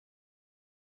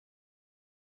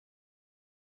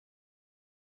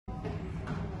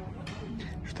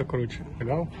Кто круче,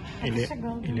 Шагал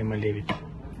или Малевич?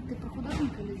 Ты про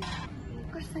художника или?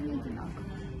 Кажется, они одинаковые.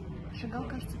 Шагал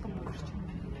кажется побольше, чем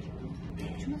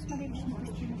Малевич. Почему у нас Малевич не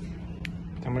пустили?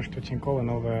 Потому что у Тинькова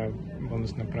новая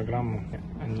бонусная программа.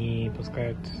 Они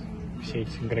пускают все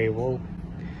эти Grey Wall,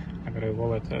 а Grey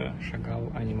Wall это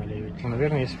Шагал, а не Малевич. Ну,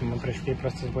 наверное, если бы мы пришли и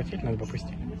просто заплатили, нас бы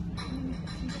пустили.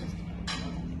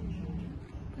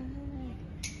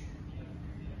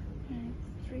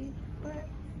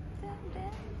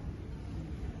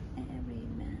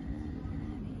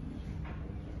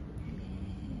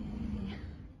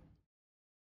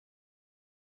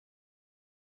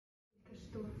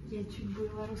 Я чуть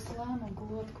было Руслану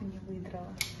глотку не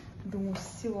выдрала. Думаю,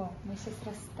 все, мы сейчас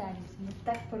расстанемся, мы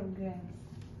так поругаемся.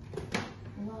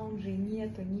 Лаунжей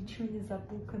нету, ничего не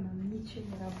забукано, ничего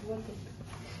не работает.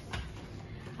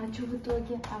 А что в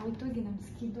итоге? А в итоге нам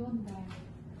скидон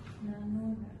дали на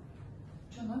номер.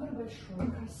 Что, номер большой,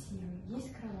 красивый,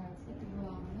 есть кровать, это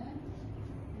главное.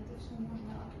 Это все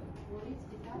можно открыть,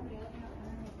 и там реально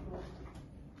просто.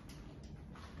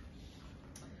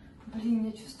 Блин,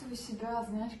 я чувствую себя,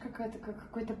 знаешь, какая-то как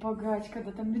какой-то богач,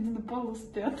 когда там люди на полу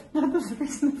спят. Надо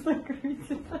срочно закрыть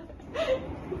это.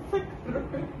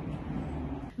 Закрой.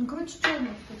 Ну, короче, что у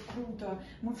нас тут круто?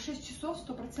 Мы в 6 часов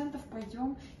 100%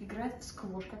 пойдем играть в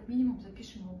сквош. Как минимум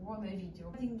запишем его на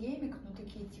видео. Один геймик, ну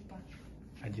такие типа...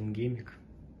 Один геймик.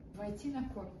 Войти на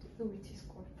корт и уйти с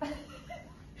корта.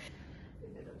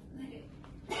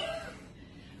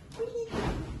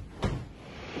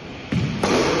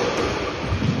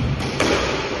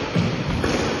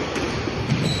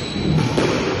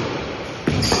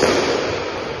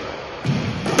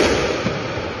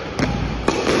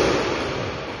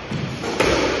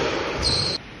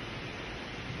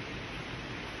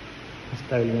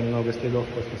 Оставили немного следов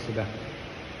после себя,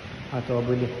 а то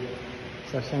были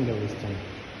совсем белые стены.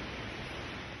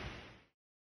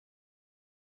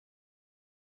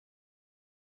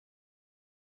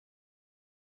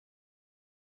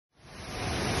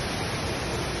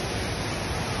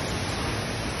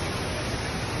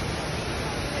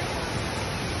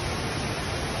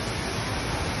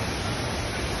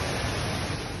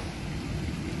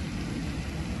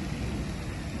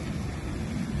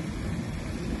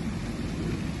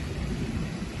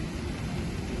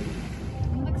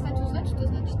 Что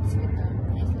значит цвета,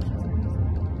 если сейчас буду.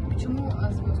 Почему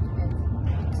звезд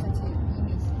 5? Кстати, и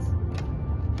месяц.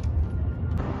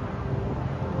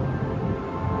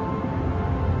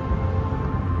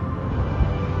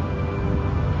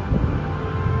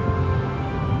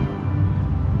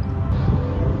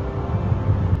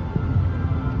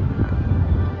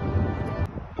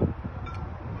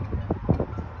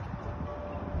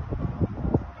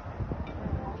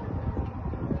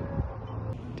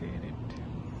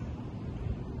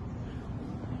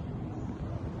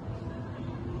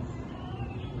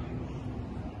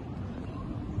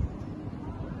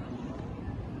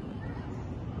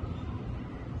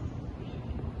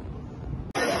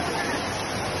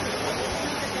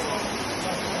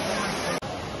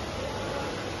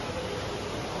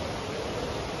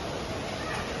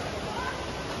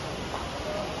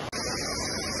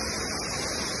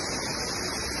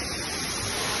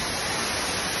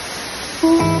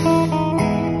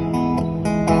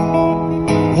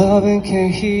 Loving can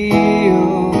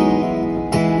heal,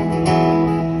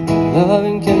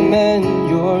 loving can mend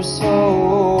your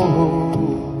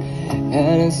soul,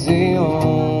 and it's the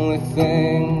only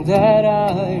thing that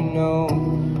I know,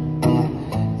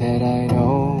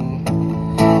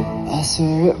 I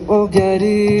swear it will get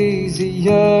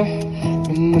easier.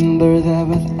 Remember that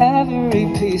with every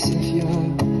piece of you,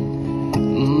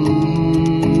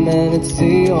 and it's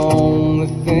the only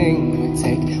thing we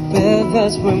take with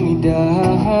us when we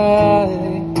die.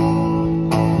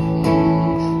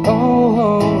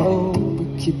 Oh, we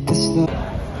keep this love.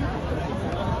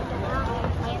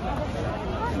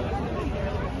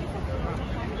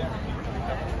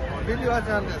 Video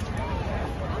channel.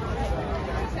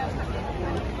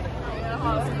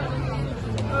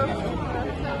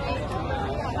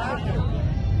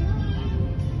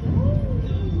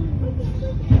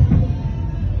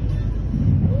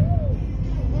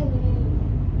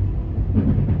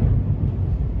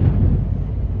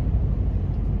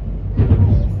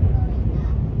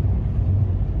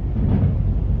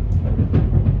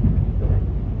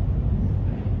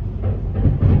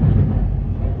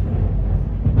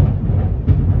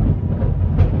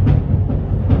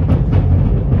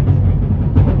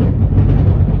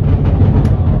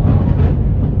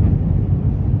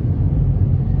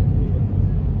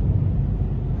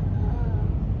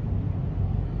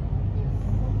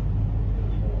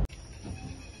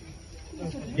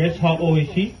 Guess how old is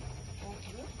she?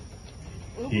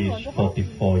 is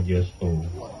 44 years old.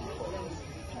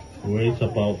 Weighs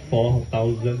about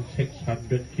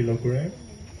 4,600 kilograms.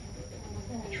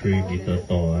 3 meters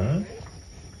tall, huh?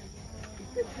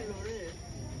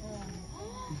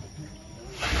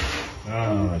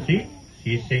 See?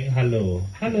 She's saying hello.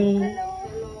 Hello.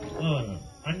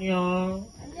 Annyeong.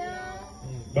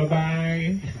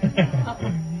 Bye-bye.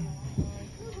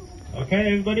 Okay,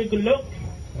 everybody, good luck.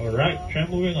 Alright, try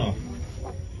moving off.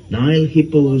 Nile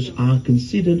hippos are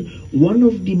considered one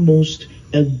of the most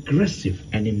aggressive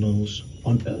animals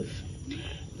on Earth.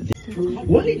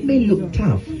 While it may look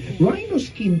tough, rhino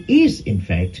skin is in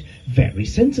fact very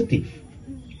sensitive.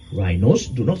 Rhinos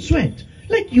do not sweat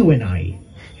like you and I,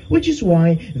 which is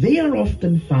why they are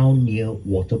often found near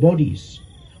water bodies.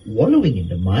 Wallowing in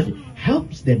the mud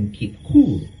helps them keep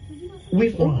cool.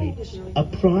 With brides, a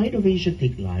pride of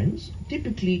Asiatic lions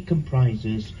typically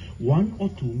comprises 1 or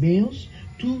 2 males,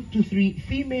 2 to 3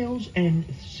 females, and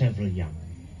several young.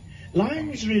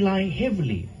 Lions rely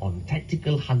heavily on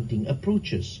tactical hunting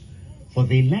approaches, for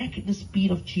they lack the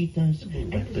speed of cheetahs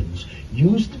and weapons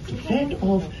used to fend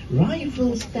off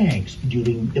rival stags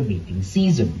during the mating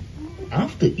season.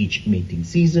 After each mating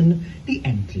season, the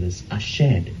antlers are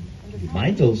shed. You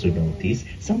might also notice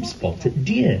some spotted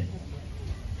deer.